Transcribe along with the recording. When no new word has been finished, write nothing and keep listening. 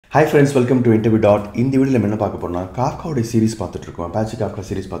Hi friends, welcome to InterviewDOT. இந்த வீடியோல என்ன பார்க்க போறோம்னா Kafka சீரிஸ் பார்த்துட்டு இருக்கோம். Apache Kafka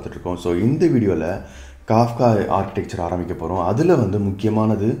சீரிஸ் பார்த்துட்டு இருக்கோம். ஸோ இந்த வீடியோல Kafka ஆர்கிடெக்சர் ஆரம்பிக்க போறோம். அதுல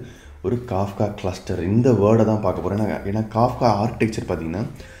முக்கியமானது ஒரு Kafka கிளஸ்டர். இந்த வேர்டை தான் பார்க்க போறோம். ஏன்னா Kafka ஆர்கிடெக்சர் பார்த்தீங்கன்னா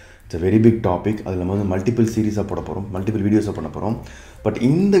it's a very big topic. அதில் மல்டிபிள் சீரிஸாக போட போகிறோம், மல்டிபிள் வீடியோஸாக பண்ண போகிறோம். பட்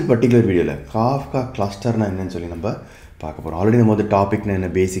இந்த பர்டிகுலர் வீடியோவில் Kafka கிளஸ்டர்னா என்னன்னு சொல்லி நம்ம பார்க்க போகிறோம். ஆல்ரெடி நம்ம டாபிக்னா என்ன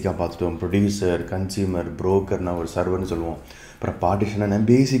பேசிக்காக பார்த்துட்டோம். ப்ரொடியூசர், கன்சியூமர், ப்ரோக்கர்னா ஒரு சர்வர்னு சொல்லுவோம். அப்புறம் பார்ட்டிஷன் என்ன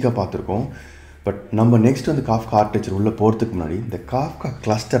பேசிக்காக பார்த்துருக்கோம். பட் நம்ம நெக்ஸ்ட் Kafka ஆர்கிடெக்சர் உள்ளே போகிறதுக்கு முன்னாடி இந்த Kafka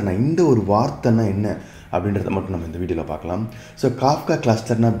கிளஸ்டர்னா இந்த ஒரு வார்த்தைன்னா என்ன அப்படின்றத மட்டும் நம்ம இந்த வீடியோவில் பார்க்கலாம். ஸோ Kafka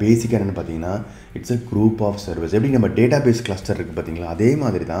கிளஸ்டர்னா பேசிக்காக என்னென்னு பார்த்தீங்கன்னா it's a group of servers. எப்படி நம்ம டேட்டா பேஸ் கிளஸ்டர் இருக்குது பார்த்தீங்களா, அதே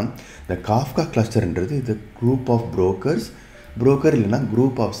மாதிரி தான் இந்த Kafka கிளஸ்டர்ன்றது இது குரூப் ஆஃப் ப்ரோக்கர் இல்லைனா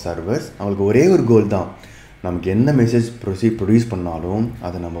குரூப் ஆஃப் சர்வர்ஸ். அவங்களுக்கு ஒரே ஒரு கோல் தான், நமக்கு என்ன மெசேஜ் ப்ரொடியூஸ் பண்ணாலும்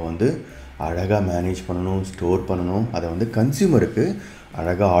அதை நம்ம அழகாக மேனேஜ் பண்ணணும், ஸ்டோர் பண்ணணும், அதை கன்சியூமருக்கு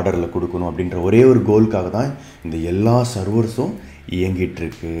அழகாக ஆர்டரில் கொடுக்கணும் அப்படின்ற ஒரே ஒரு கோலுக்காக தான் இந்த எல்லா சர்வர்ஸும்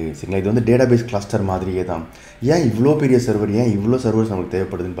இயங்கிட்டுருக்கு. சரிங்களா, இது டேட்டா பேஸ் கிளஸ்டர் மாதிரியே தான். ஏன் இவ்வளோ பெரிய சர்வர், ஏன் இவ்வளோ சர்வர்ஸ் நமக்கு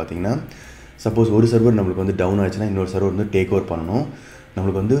தேவைப்படுதுன்னு பார்த்தீங்கன்னா, சப்போஸ் ஒரு சர்வர் நம்மளுக்கு டவுன் ஆச்சுன்னா இன்னொரு சர்வர் டேக் ஓவர் பண்ணணும்.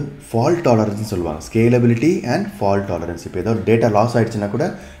 நம்மளுக்கு ஃபால்ட் டாலரன்ஸ்னு சொல்லுவாங்க, ஸ்கேலபிலிட்டி அண்ட் ஃபால்ட் டாலரன்ஸ். இப்போ ஏதாவது டேட்டா லாஸ் ஆகிடுச்சுன்னா கூட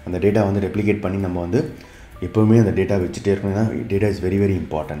அந்த டேட்டா ரெப்ளிகேட் பண்ணி நம்ம எப்போவுமே அந்த டேட்டா வச்சுட்டே இருக்கணும். ஏன்னா data is very very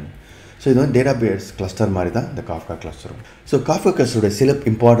important. So இது டேட்டா பேஸ் கிளஸ்டர் மாதிரி தான் இந்த Kafka கிளஸ்டரும். ஸோ Kafka கிளஸ்டரோட சில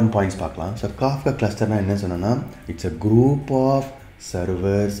இம்பார்ட்டன்ட் பாயிண்ட்ஸ் பார்க்கலாம். ஸோ Kafka கிளஸ்டர்னா என்ன சொன்னோன்னா it's a group of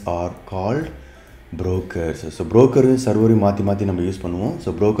servers are called brokers. So ப்ரோக்கரும் சர்வரையும் மாற்றி நம்ம யூஸ் பண்ணுவோம்.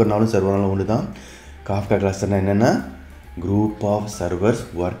 ஸோ ப்ரோக்கர்னாலும் சர்வர்னாலும் ஒன்று தான். Kafka கிளஸ்டர்னா என்னென்னா group of servers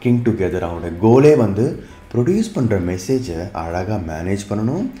working together. அவங்களோட கோலே ப்ரொடியூஸ் பண்ணுற மெசேஜை அழகாக மேனேஜ்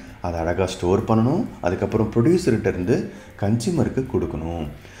பண்ணணும், அதை அழகாக ஸ்டோர் பண்ணணும், அதுக்கப்புறம் ப்ரொடியூசர்கிட்டருந்து கன்சியூமருக்கு கொடுக்கணும்.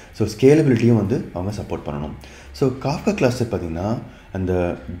 ஸோ ஸ்கேலபிலிட்டியும் அவங்க சப்போர்ட் பண்ணணும். ஸோ Kafka கிளஸ்டர் பார்த்திங்கன்னா அந்த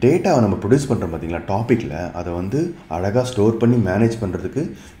டேட்டாவை நம்ம ப்ரொடியூஸ் பண்ணுறோம் பார்த்திங்களா டாப்பிக்கில், அதை அழகாக ஸ்டோர் பண்ணி மேனேஜ் பண்ணுறதுக்கு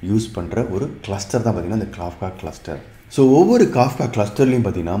யூஸ் பண்ணுற ஒரு கிளஸ்டர் தான் பார்த்திங்கன்னா இந்த Kafka கிளஸ்டர். ஸோ ஒவ்வொரு Kafka கிளஸ்டர்லேயும்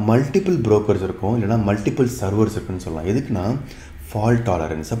பார்த்திங்கன்னா மல்டிபிள் ப்ரோக்கர்ஸ் இருக்கும், இல்லைனா மல்டிபிள் சர்வர்ஸ் இருக்குன்னு சொல்லலாம். எதுக்குன்னா ஃபால்ட்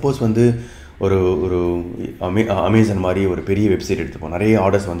டாலரன்ஸ். சப்போஸ் ஒரு அமேசான் மாதிரி ஒரு பெரிய வெப்சைட் எடுத்துப்போம், நிறைய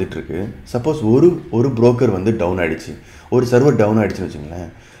ஆர்டர்ஸ் வந்துட்டுருக்கு. சப்போஸ் ஒரு ப்ரோக்கர் டவுன் ஆகிடுச்சு, ஒரு சர்வர் டவுன் ஆகிடுச்சுன்னு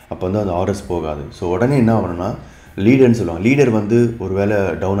வச்சுங்களேன், அப்போ அந்த ஆர்டர்ஸ் போகாது. ஸோ உடனே என்ன ஆகணும்னா லீடர்னு சொல்லுவாங்க. லீடர் ஒரு வேளை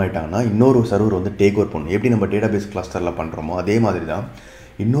டவுன் ஆகிட்டாங்கன்னா இன்னொரு சர்வர் டேக் ஓவர் பண்ணணும். எப்படி நம்ம டேட்டா பேஸ் கிளஸ்டரில் பண்ணுறோமோ அதே மாதிரி தான்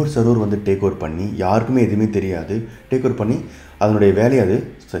இன்னொரு சர்வர் டேக் ஓவர் பண்ணி, யாருக்குமே எதுவுமே தெரியாது, டேக் ஓவர் பண்ணி அதனுடைய வேலையை அது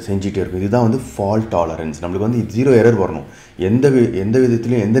செஞ்சுட்டே இருக்கும். இதுதான் ஃபால்ட் டாலரன்ஸ். நம்மளுக்கு 0 எரர் வரணும். எந்த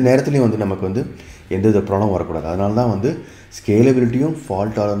விதத்துலையும் எந்த நேரத்துலையும் நமக்கு எந்த வித ப்ராப்ளம் வரக்கூடாது. அதனால தான் ஸ்கேலபிலிட்டியும்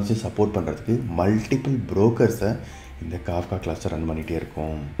ஃபால்ட் டாலரன்ஸையும் சப்போர்ட் பண்ணுறதுக்கு மல்டிபிள் ப்ரோக்கர்ஸை இந்த Kafka கிளஸ்டர் ரன் பண்ணிகிட்டே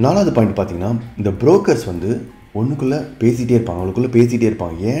இருக்கும். 4வது பாயிண்ட் பார்த்தீங்கன்னா இந்த ப்ரோக்கர்ஸ் ஒன்றுக்குள்ளே பேசிகிட்டே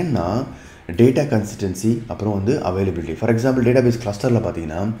இருப்பாங்க. ஏன்னா டேட்டா கன்சிஸ்டன்சி, அப்புறம் availability. For example data base கிளஸ்டரில்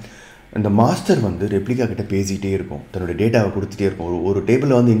பார்த்தீங்கன்னா இந்த மாஸ்டர் ரெப்ளிகா கிட்ட பேசிகிட்டே இருக்கும், தன்னுடைய டேட்டாவை கொடுத்துட்டே இருக்கும். ஒரு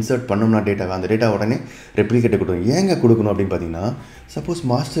டேபிளில் இன்சர்ட் பண்ணோம்னா டேட்டாவை, அந்த டேட்டா உடனே ரெப்ளிகேட்டை கொடுக்கும். ஏங்க கொடுக்கணும் அப்படின்னு பார்த்தீங்கன்னா, சப்போஸ்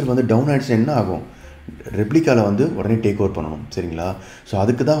மாஸ்டர் டவுன் ஆகிடுச்சு என்ன ஆகும், ரெப்ளிகாவில் உடனே டேக் ஓவர் பண்ணணும். சரிங்களா, ஸோ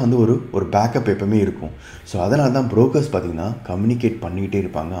அதுக்கு தான் ஒரு பேக்கப் எப்பவுமே இருக்கும். ஸோ அதனால தான் ப்ரோக்கர்ஸ் பார்த்தீங்கன்னா கம்யூனிகேட் பண்ணிக்கிட்டே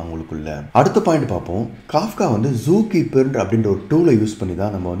இருப்பாங்க அவங்களுக்குள்ள. அடுத்த பாயிண்ட் பார்ப்போம். Kafka ஜூகீப்பர் அப்படின்ற ஒரு டூலை யூஸ் பண்ணி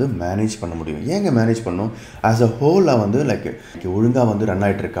தான் நம்ம மேனேஜ் பண்ண முடியும். ஏங்க மேனேஜ் பண்ணணும், ஆஸ் அ ஹோலாக லைக் ஒழுங்காக ரன்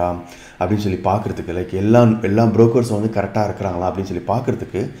ஆகிட்டு இருக்கா அப்படின்னு சொல்லி பார்க்குறதுக்கு, லைக் எல்லா ப்ரோக்கர்ஸும் கரெக்டாக இருக்கிறாங்களா அப்படின்னு சொல்லி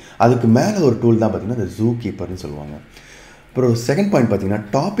பார்க்குறதுக்கு அதுக்கு மேலே ஒரு டூல் தான் பார்த்தீங்கன்னா இந்த ஜூகீப்பர்னு சொல்லுவாங்க. அப்புறம் செகண்ட் பாயிண்ட் பார்த்தீங்கன்னா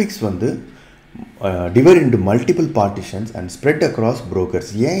topics divide into multiple partitions and spread across brokers.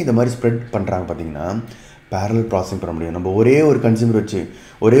 ஏன் இந்த மாதிரி ஸ்ப்ரெட் பண்ணுறாங்க பார்த்தீங்கன்னா, parallel ப்ராசஸிங் பண்ண முடியும். நம்ம ஒரே ஒரு கன்சியூமர் வச்சு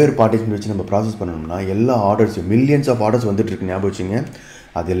ஒரே ஒரு பார்ட்டிஷன் வச்சு நம்ம ப்ராசஸ் பண்ணணும்னா எல்லா ஆர்டர்ஸையும் மில்லியன்ஸ் ஆஃப் ஆர்டர்ஸ் வந்துட்டுருக்கு, ஞாபகம் வச்சுங்க.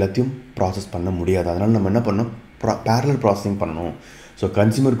 அது எல்லாத்தையும் ப்ராசஸ் பண்ண முடியாது. அதனால் நம்ம என்ன பண்ணணும், parallel ப்ராசஸிங் பண்ணணும். ஸோ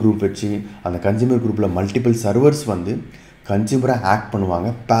கன்சியூமர் குரூப் வச்சு அந்த கன்சியூமர் குரூப்பில் மல்டிபிள் சர்வர்ஸ் கன்சியூமராக ஆக்ட்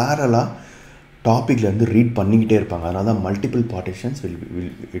பண்ணுவாங்க, பேரலாக டாப்பிக்லேருந்து ரீட் பண்ணிக்கிட்டே இருப்பாங்க. அதனால தான் multiple partitions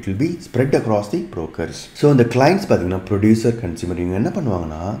it will be spread across the brokers. So இந்த கிளைண்ட்ஸ் பார்த்தீங்கன்னா ப்ரொடியூசர், கன்சியூமர், இவங்க என்ன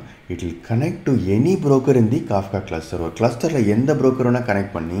பண்ணுவாங்கன்னா it will connect to any broker in the Kafka cluster. ஒரு கிளஸ்டரில் எந்த ப்ரோக்கரோனா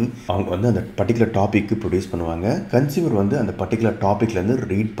கனெக்ட் பண்ணி அவங்க அந்த பர்டிகுலர் டாப்பிக்கு ப்ரொடியூஸ் பண்ணுவாங்க. கன்சியூமர் அந்த பர்டிகுலர் டாப்பிக்லேருந்து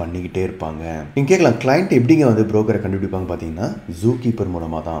ரீட் பண்ணிக்கிட்டே இருப்பாங்க. நீங்கள் கேட்கலாம், கிளைண்ட் எப்படிங்க ப்ரோக்கரை கண்டுபிடிப்பாங்க பார்த்தீங்கன்னா ஜூகீப்பர்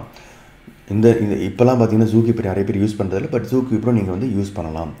மூலமாக தான். இந்த இப்போலாம் பார்த்தீங்கன்னா ஜூகீப்பர் நிறைய பேர் யூஸ் பண்ணுறதில்ல, பட் ஜூகீப்பரும் நீங்கள் யூஸ்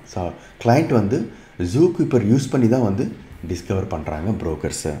பண்ணலாம். ஸோ கிளைண்ட் ஜூகீப்பர் யூஸ் பண்ணி தான் டிஸ்கவர் பண்ணுறாங்க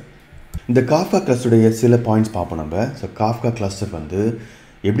ப்ரோக்கர்ஸை. இந்த Kafka கிளஸ்டருடைய சில பாயிண்ட்ஸ் பார்ப்போம் நம்ம. ஸோ Kafka கிளஸ்டர்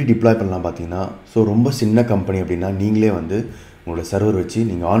எப்படி டிப்ளாய் பண்ணலாம் பார்த்தீங்கன்னா, ஸோ ரொம்ப சின்ன கம்பெனி அப்படின்னா நீங்களே உங்களோட சர்வர் வச்சு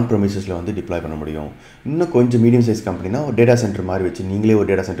நீங்கள் ஆன் ப்ரமிசஸில் வந்து டிப்ளாய் பண்ண முடியும். இன்னும் கொஞ்சம் மீடியம் சைஸ் கம்பெனினா ஒரு டேட்டா சென்டர் மாதிரி வச்சு நீங்களே ஒரு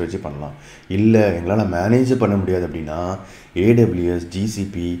டேட்டா சென்டர் வச்சு பண்ணலாம். இல்லை எங்களால் மேனேஜ் பண்ண முடியாது அப்படின்னா AWS,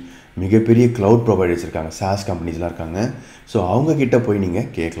 GCP, மிகப்பெரிய க்ளவுட் ப்ரொவைடர்ஸ் இருக்காங்க, SaaS கம்பெனிஸ்லாம் இருக்காங்க. ஸோ அவங்கக்கிட்ட போய் நீங்கள்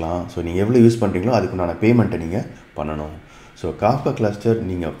கேட்கலாம். ஸோ நீங்கள் எவ்வளோ யூஸ் பண்ணுறீங்களோ அதுக்குண்டான பேமெண்ட்டை நீங்கள் பண்ணணும். ஸோ காஃப்கா கிளஸ்டர்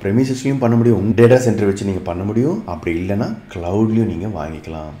நீங்கள் ப்ரெமிசஸ்லையும் பண்ண முடியும், உங்கள் டேட்டா சென்டர் வச்சு நீங்கள் பண்ண முடியும். அப்படி இல்லைனா க்ளவுட்லேயும் நீங்கள்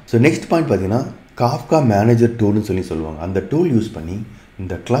வாங்கிக்கலாம். ஸோ நெக்ஸ்ட் பாயிண்ட் பார்த்தீங்கன்னா காஃப்கா மேனேஜர் டூல்னு சொல்லுவாங்க. அந்த டூல் யூஸ் பண்ணி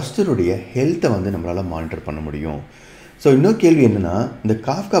இந்த கிளஸ்டருடைய ஹெல்த்தை வந்து நம்மளால் மானிட்டர் பண்ண முடியும். ஸோ இன்னொரு கேள்வி என்னென்னா, இந்த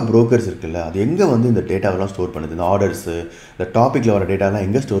காஃப்கா ப்ரோக்கர்ஸ் இருக்குல்ல, அது எங்கே வந்து இந்த டேட்டாவெல்லாம் ஸ்டோர் பண்ணுது? இந்த ஆர்டர்ஸு, இந்த டாப்பிக்கில் வர டேட்டாலாம்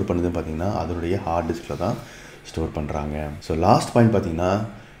எங்கே ஸ்டோர் பண்ணுதுன்னு பார்த்தீங்கன்னா அதனுடைய ஹார்ட் டிஸ்கில் தான் ஸ்டோர் பண்ணுறாங்க. ஸோ லாஸ்ட் பாயிண்ட் பார்த்தீங்கன்னா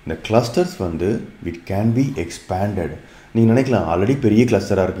இந்த கிளஸ்டர்ஸ் வந்து இட் கேன் பி எக்ஸ்பேண்டட். நீங்கள் நினைக்கலாம் ஆல்ரெடி பெரிய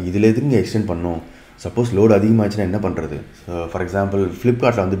கிளஸ்டராக இருக்குது, இதில் எதுக்கு எக்ஸ்டெண்ட் பண்ணணும்? சப்போஸ் லோடு அதிகமாகிடுச்சுன்னா என்ன பண்ணுறது? ஸோ ஃபார் எக்ஸாம்பிள்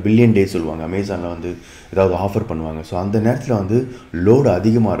ஃப்ளிப்கார்ட்டில் வந்து பில்லியன் டேஸ் சொல்லுவாங்க, அமேசானில் வந்து ஏதாவது ஆஃபர் பண்ணுவாங்க. ஸோ அந்த நேரத்தில் வந்து லோடு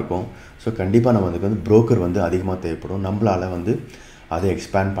அதிகமாக இருக்கும். ஸோ கண்டிப்பாக நம்ம அதுக்கு வந்து ப்ரோக்கர் வந்து அதிகமாக தேவைப்படும். நம்மளால் வந்து அதை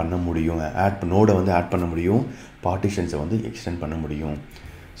எக்ஸ்பேண்ட் பண்ண முடியும், நோடை வந்து ஆட் பண்ண முடியும், பார்ட்டிஷன்ஸை வந்து எக்ஸ்டெண்ட் பண்ண முடியும்.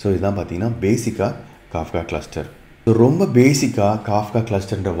 ஸோ இதுதான் பார்த்தீங்கன்னா பேசிக்காக காஃப்கா கிளஸ்டர். ஸோ ரொம்ப பேசிக்காக காஃப்கா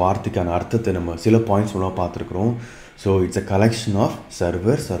கிளஸ்டர்ன்ற வார்த்தைக்கான அர்த்தத்தை நம்ம சில பாயிண்ட்ஸ் மூலமாக பார்த்துருக்குறோம். So it's a collection of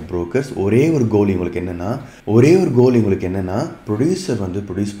servers R brokers. ஒரே ஒரு கோல் உங்களுக்கு என்னென்னா ப்ரொடியூசர் வந்து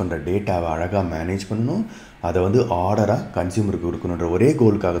ப்ரொடியூஸ் பண்ணுற டேட்டாவை அழகாக மேனேஜ் பண்ணணும், அதை வந்து ஆர்டராக கன்சியூமருக்கு கொடுக்கணுன்ற ஒரே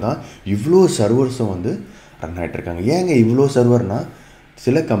கோலுக்காக தான் இவ்வளோ சர்வர்ஸும் வந்து ரன் ஆகிட்டுருக்காங்க. ஏங்க இவ்வளோ சர்வர்னால்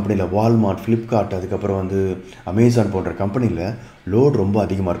சில கம்பெனியில் வால்மார்ட், ஃப்ளிப்கார்ட், அதுக்கப்புறம் வந்து அமேசான் போன்ற கம்பெனியில் லோட் ரொம்ப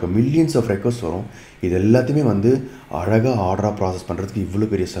அதிகமாக இருக்கும், மில்லியன்ஸ் ஆஃப் ரெக்வஸ்ட் வரும். இது எல்லாத்தையுமே வந்து அழகாக ஆர்டராக ப்ராசஸ் பண்ணுறதுக்கு இவ்வளோ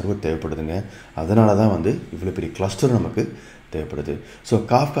பெரிய சர்வர் தேவைப்படுதுங்க. அதனால தான் வந்து இவ்வளோ பெரிய கிளஸ்டர் நமக்கு தேவைப்படுது. ஸோ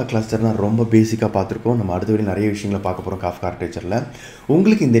காஃப்கா கிளஸ்டர்னால் ரொம்ப பேசிக்காக பார்த்துருக்கோம். நம்ம அடுத்த வழி நிறைய விஷயங்களை பார்க்க போகிறோம் காஃப்கா ஆர்கிடெக்சரில்.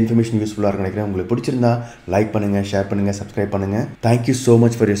 உங்களுக்கு இந்த இன்ஃபர்மேஷன் யூஸ்ஃபுல்லாக இருக்குன்னு நினைக்கிறேன். உங்களுக்கு பிடிச்சிருந்தா லைக் பண்ணுங்கள், ஷேர் பண்ணுங்கள், சப்ஸ்கிரைப் பண்ணுங்கள். Thank you so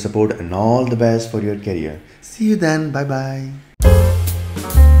much for your support and all the best for your career. See you then. Bye bye.